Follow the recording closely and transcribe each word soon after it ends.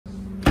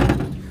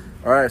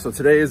All right, so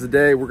today is the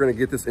day we're gonna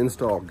get this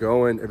install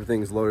going.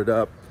 Everything's loaded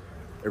up.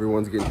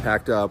 Everyone's getting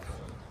packed up.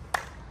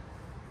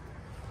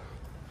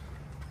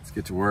 Let's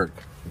get to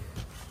work.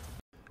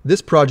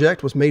 This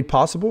project was made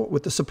possible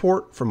with the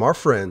support from our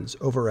friends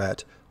over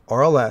at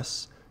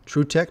RLS,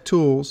 TruTech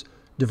Tools,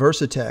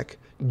 Diversitech,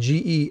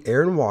 GE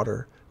Air and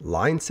Water,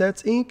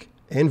 Linesets Inc.,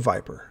 and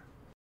Viper.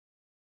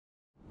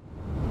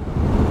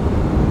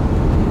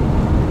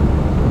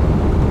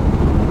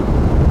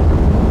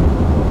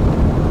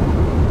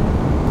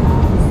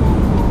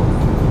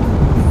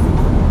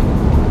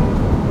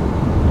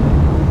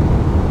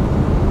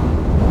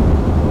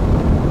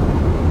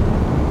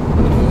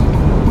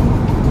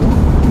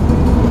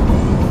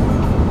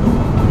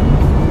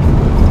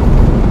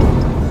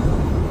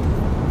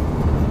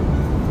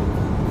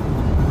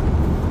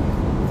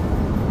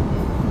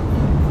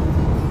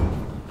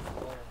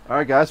 All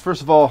right, guys,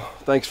 first of all,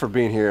 thanks for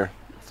being here.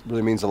 It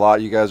really means a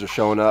lot. You guys are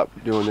showing up,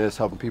 doing this,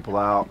 helping people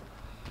out.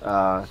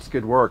 It's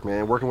good work,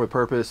 man. Working with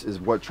purpose is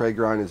what Trade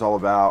Grind is all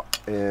about,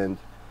 and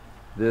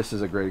this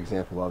is a great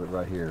example of it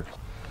right here.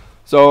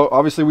 So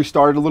obviously we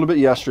started a little bit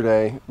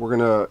yesterday. We're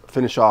gonna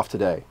finish off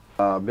today.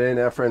 Ben,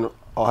 Efren,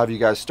 I'll have you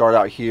guys start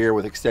out here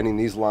with extending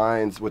these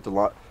lines with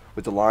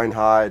the line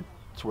hide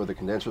to where the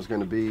condenser is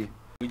gonna be.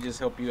 We just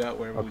help you out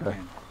wherever we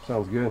can.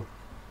 Sounds good.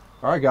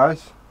 All right,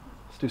 guys,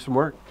 let's do some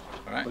work.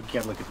 All right. We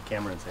can't look at the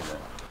camera and say that.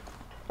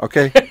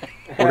 Okay,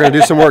 we're gonna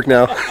do some work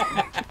now.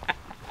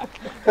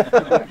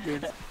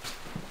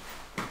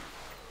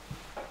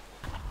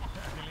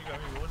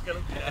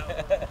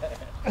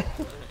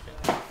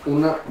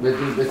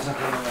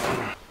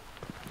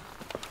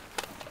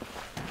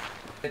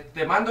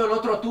 Te mando el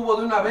otro tubo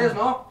de una vez,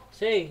 ¿no?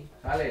 Sí.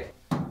 Dale.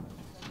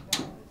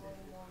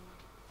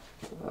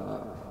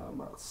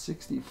 About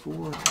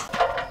 64.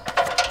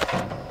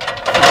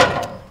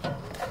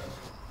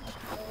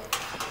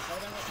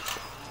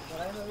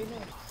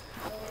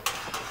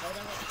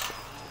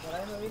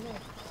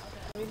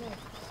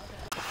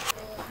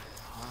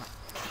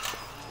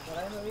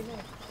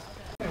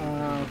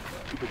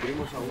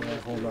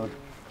 Hold on.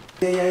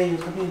 Yeah, you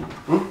come in.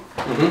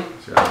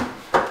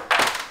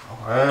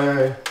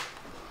 Alright.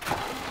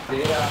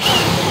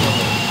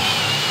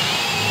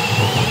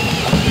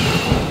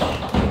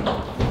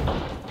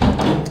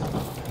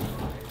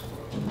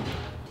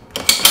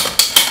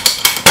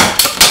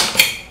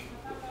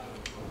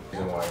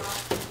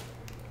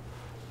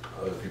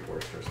 Other people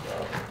are stressed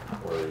out,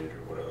 worried,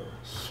 or whatever.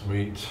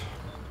 Sweet.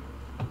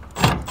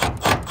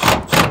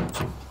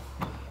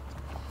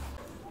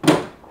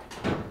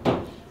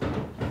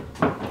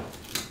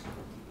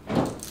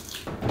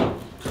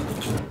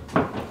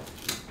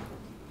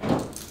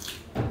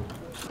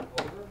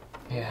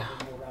 Yeah.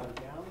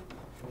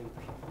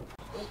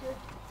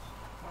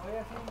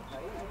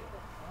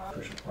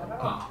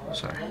 Oh,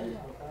 sorry.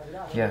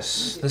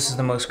 Yes, this is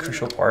the most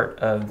crucial part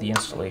of the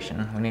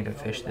installation. We need to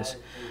fish this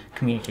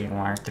communicating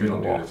wire through the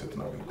wall.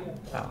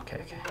 Oh,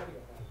 okay, okay.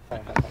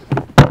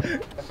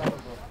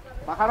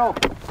 Pájaro.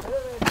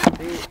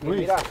 Sí,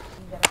 mira.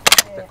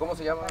 ¿Cómo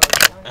se llama?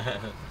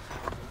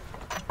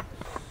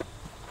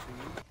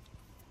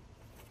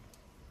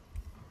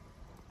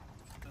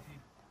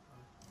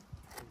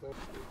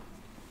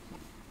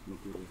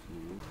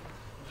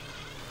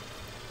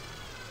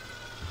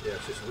 Yeah,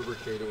 it's just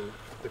lubricating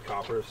the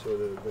copper so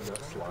the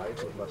nut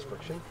slides with less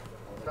friction.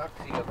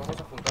 Sí, las vamos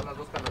a juntar las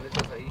dos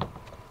canaletas ahí.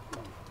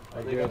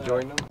 Are you gonna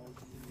join them?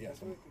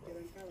 Yes.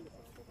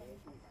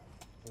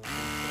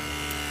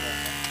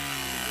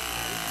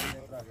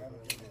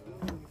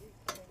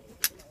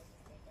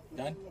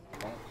 Done?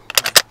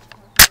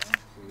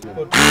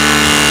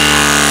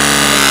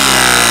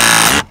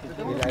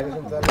 El aire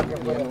central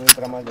no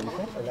entra más del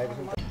el aire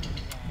central.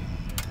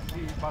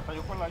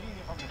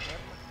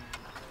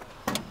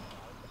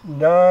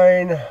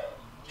 9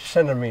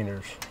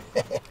 centimeters.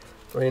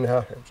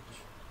 3.5 inches.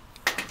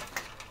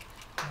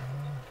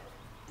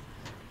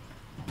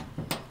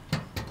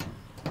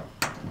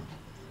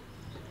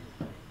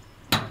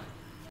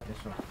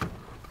 Eso.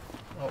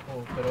 Oh,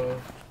 pero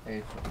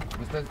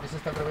ese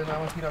está al revés, nada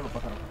más gíralo,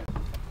 pájaro.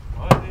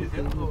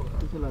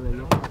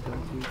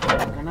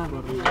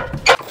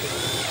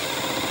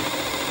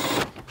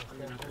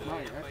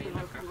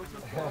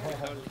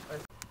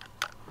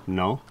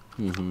 No.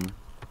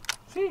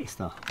 Sí.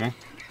 Está, okay.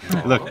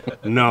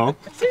 Look, no.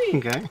 Sí.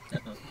 Okay.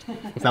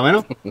 ¿Está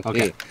bueno?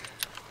 Okay.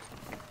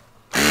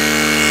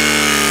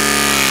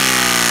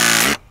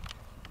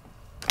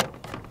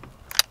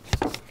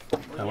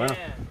 Está bueno.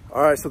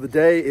 All right, so the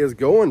day is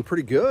going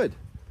pretty good.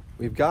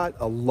 We've got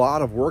a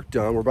lot of work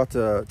done. We're about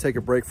to take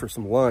a break for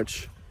some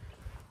lunch,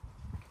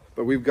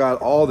 but we've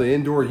got all the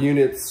indoor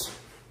units.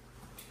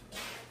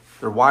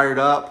 They're wired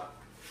up.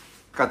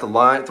 Got the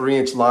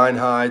 3-inch line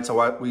height,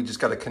 so we just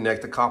got to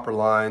connect the copper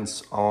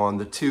lines on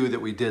the two that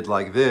we did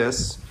like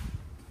this.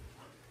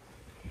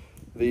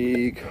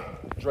 The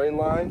drain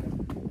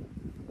line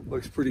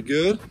looks pretty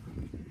good.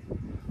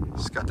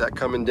 Just got that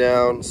coming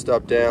down,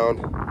 stubbed down,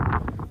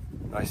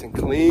 nice and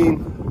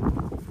clean.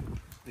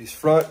 These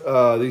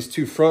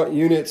two front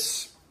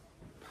units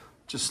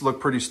just look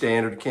pretty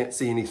standard. Can't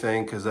see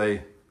anything because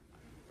they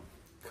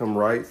come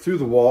right through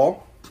the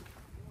wall.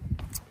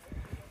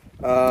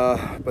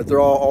 But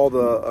they're all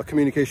the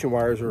communication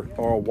wires are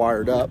all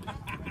wired up.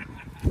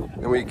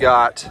 And we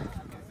got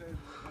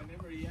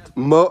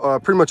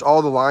pretty much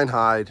all the line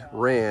hide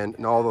ran,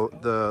 and all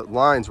the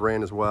lines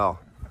ran as well.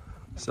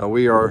 So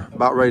we are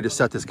about ready to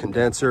set this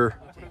condenser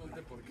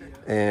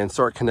and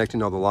start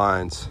connecting all the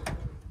lines.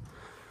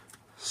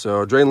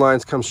 So drain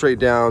lines come straight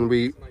down.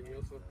 We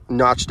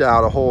notched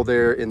out a hole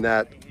there in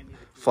that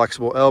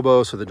flexible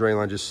elbow, so the drain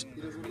line just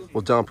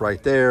will dump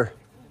right there.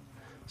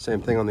 Same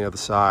thing on the other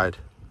side.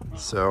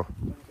 So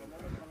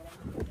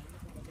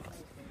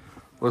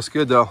looks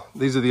good though.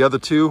 These are the other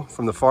two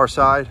from the far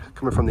side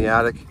coming from the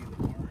attic.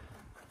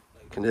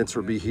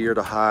 Condenser will be here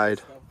to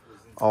hide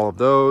all of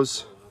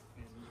those.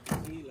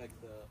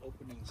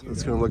 So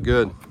it's gonna look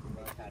good.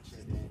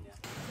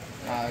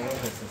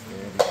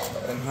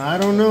 I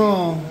don't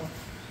know.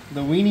 The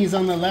weenies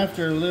on the left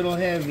are a little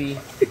heavy.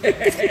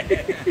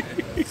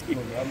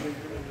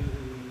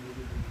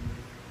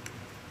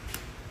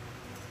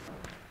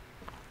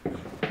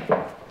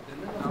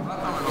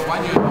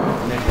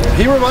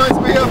 He reminds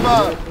me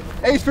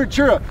of Ace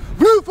Ventura.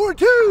 Blue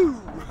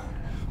 42!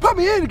 Put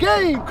me in the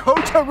game,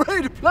 coach, I'm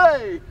ready to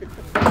play.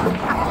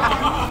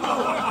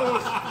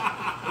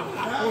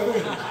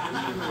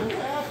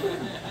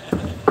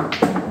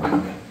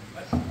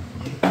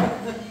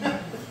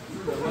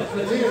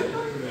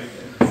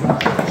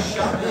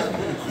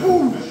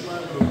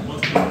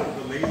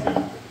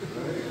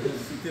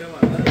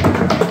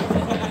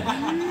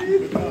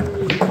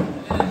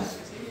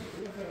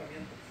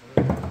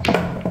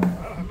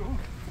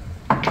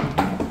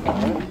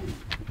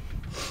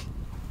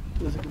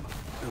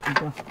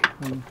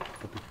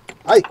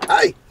 ¡Ay!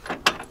 ¡Ay!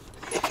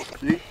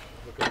 ¿Sí?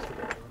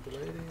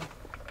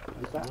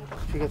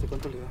 Fíjate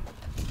cuánto le da.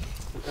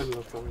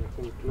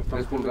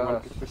 3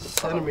 pulgadas.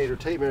 Centimeter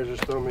tape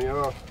measures throw me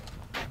off.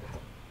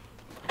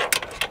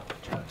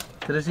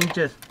 3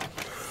 inches.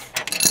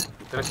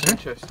 3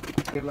 inches.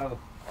 ¿Qué lado?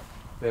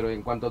 Pero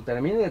en cuanto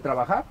termine de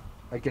trabajar,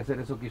 hay que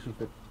hacer eso que hizo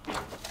usted.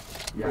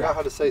 I forgot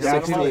how to say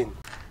 16.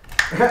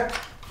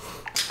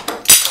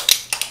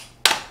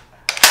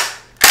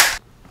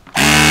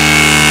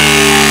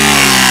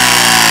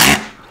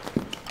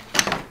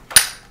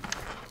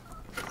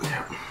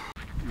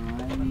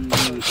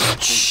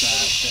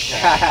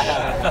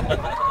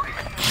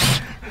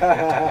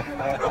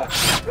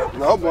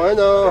 No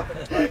bueno.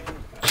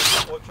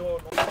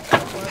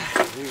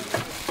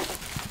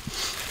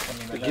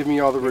 They give me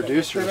all the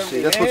reducers.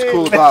 See, that's what's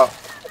cool about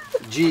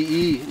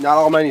GE. Not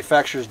all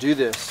manufacturers do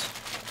this.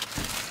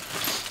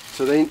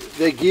 So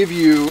they give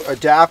you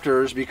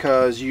adapters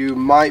because you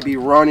might be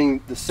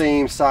running the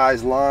same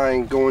size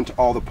line going to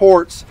all the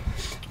ports,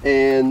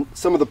 and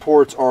some of the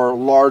ports are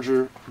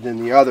larger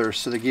than the others,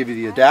 so they give you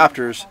the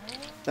adapters.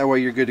 That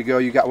way you're good to go.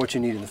 You got what you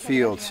need in the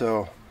field.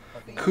 So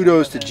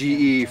kudos to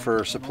GE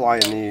for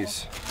supplying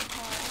these.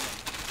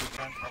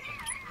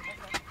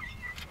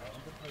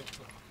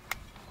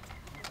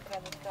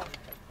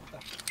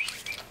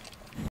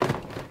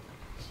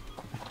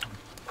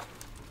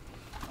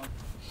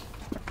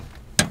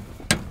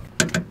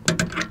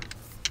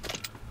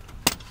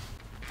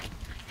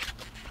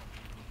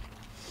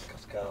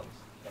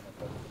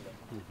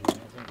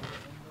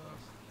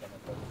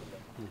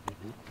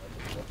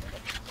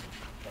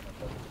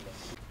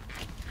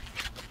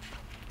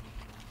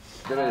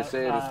 Debe de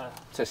ser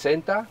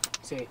 60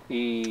 Sí.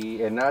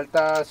 y en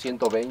alta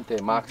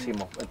 120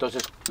 máximo.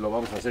 Entonces lo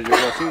vamos a hacer yo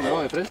creo así,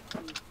 ¿no, Efren?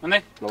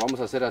 ¿Dónde? Lo vamos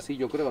a hacer así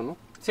yo creo, ¿no?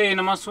 Sí,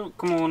 nomás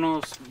como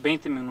unos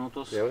 20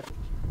 minutos. ¿Ya ves?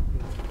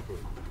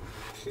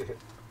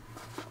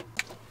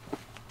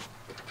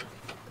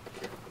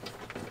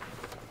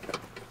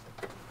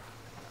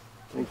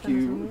 Thank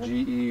you,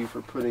 GE,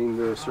 for putting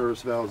the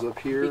service valves up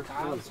here.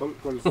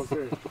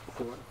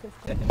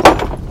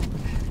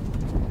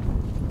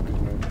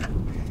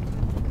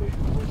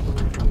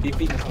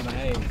 Pipini's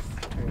nice.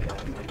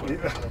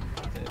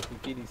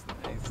 Pipini's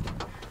nice.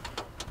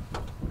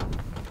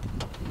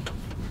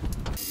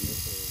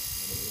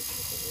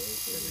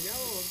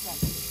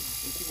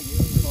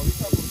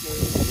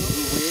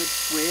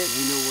 We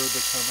know where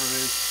the cover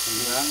is.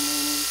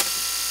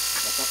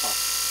 La tapa.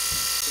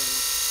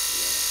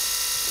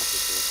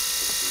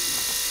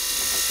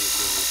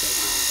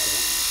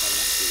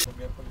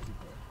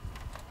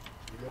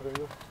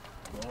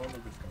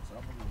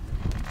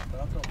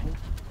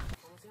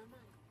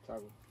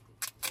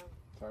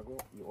 Sago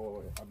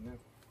o Abner.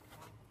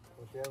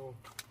 Santiago.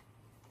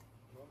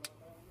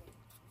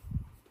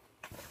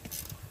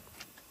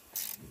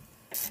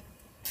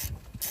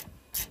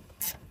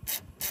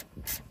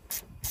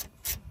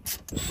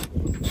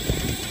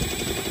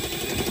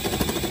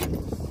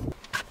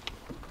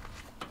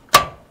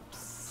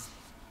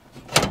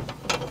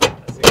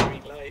 That's a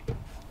green light.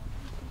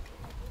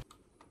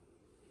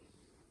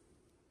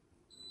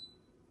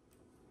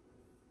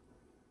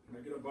 Can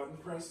I get a button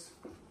press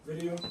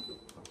video?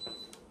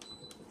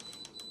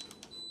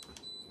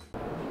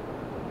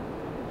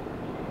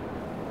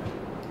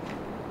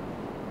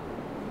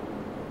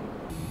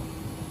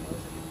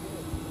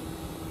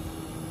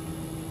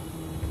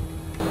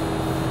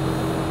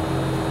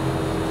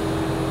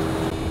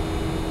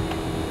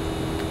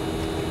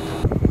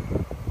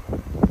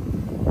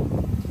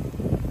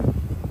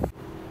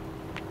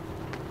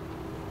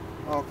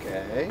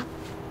 Okay.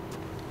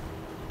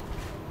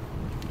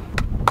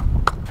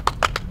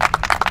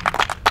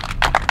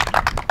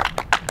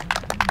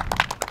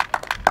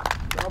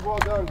 Job well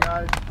done,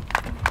 guys.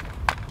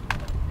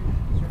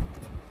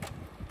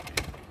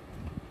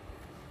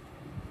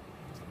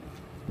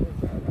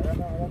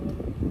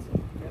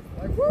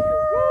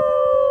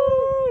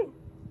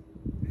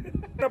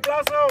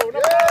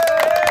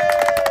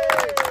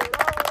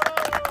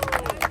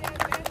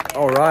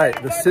 All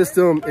right, the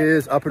system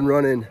is up and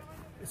running.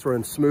 It's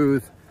running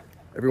smooth.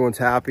 Everyone's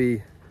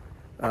happy.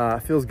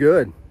 Feels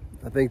good.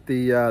 I think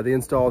the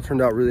install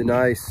turned out really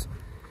nice.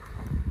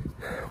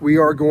 We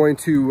are going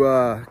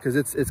to, because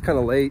it's kind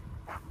of late,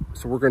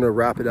 so we're going to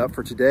wrap it up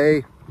for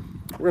today.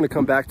 We're going to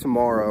come back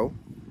tomorrow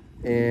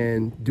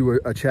and do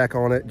a check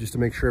on it just to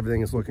make sure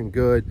everything is looking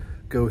good.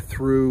 Go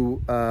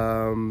through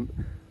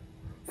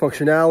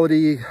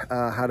functionality,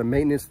 how to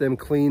maintenance them,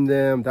 clean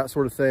them, that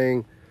sort of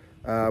thing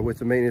with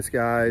the maintenance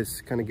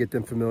guys, kind of get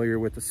them familiar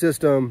with the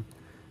system,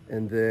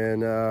 and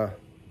then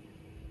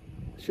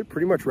should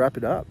pretty much wrap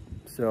it up.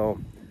 So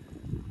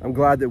I'm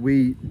glad that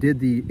we did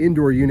the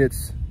indoor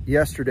units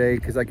yesterday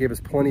because that gave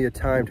us plenty of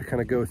time to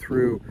kind of go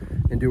through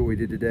and do what we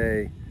did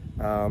today.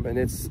 And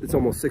it's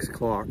almost 6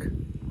 o'clock.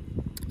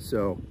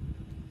 So,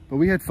 but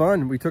we had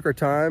fun. We took our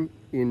time.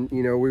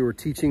 We were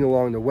teaching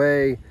along the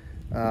way,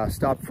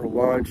 stopped for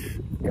lunch,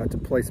 got to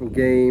play some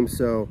games.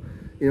 So,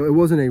 it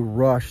wasn't a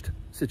rushed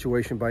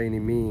situation by any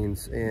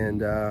means,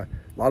 and a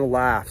lot of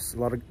laughs, a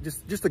lot of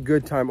just a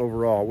good time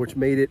overall, which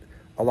made it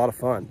a lot of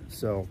fun.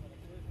 So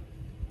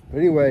but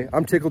anyway,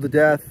 I'm tickled to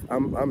death.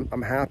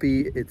 I'm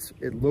happy.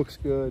 It looks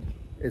good.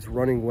 It's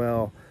running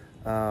well,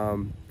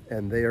 and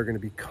they are going to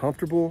be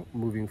comfortable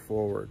moving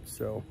forward.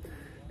 So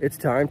it's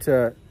time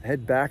to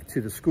head back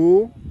to the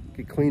school,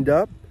 get cleaned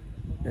up,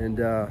 and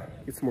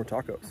get some more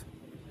tacos.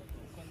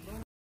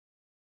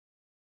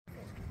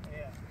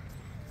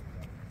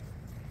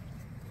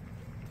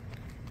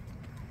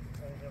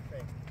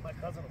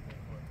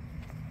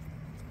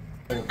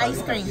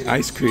 Ice cream.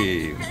 Ice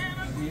cream.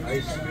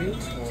 Ice cream?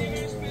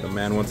 The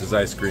man wants his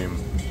ice cream.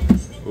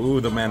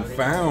 Ooh, the man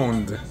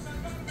found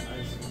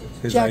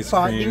his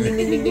Jackpot. ice cream. Ding,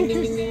 ding, ding, ding,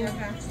 ding, ding, ding.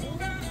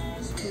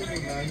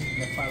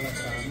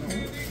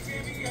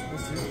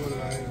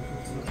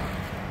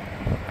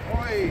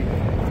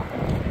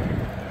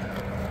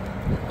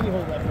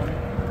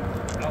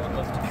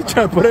 You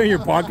trying to put it in your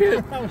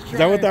pocket? Is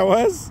that what that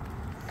was?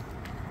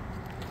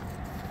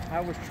 I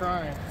was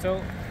trying.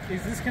 So,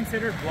 is this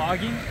considered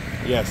vlogging?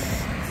 Yes.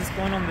 Is this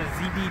going on the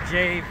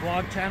ZDJ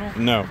vlog channel?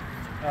 No.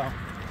 Oh.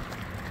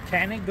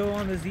 Can it go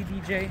on the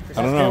ZDJ?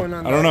 I don't know.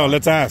 I don't know.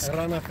 Let's ask.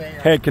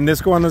 Hey, can this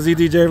go on the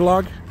ZDJ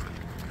vlog?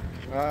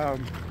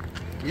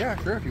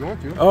 Yeah, sure, if you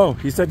want to. Oh,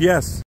 he said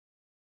yes.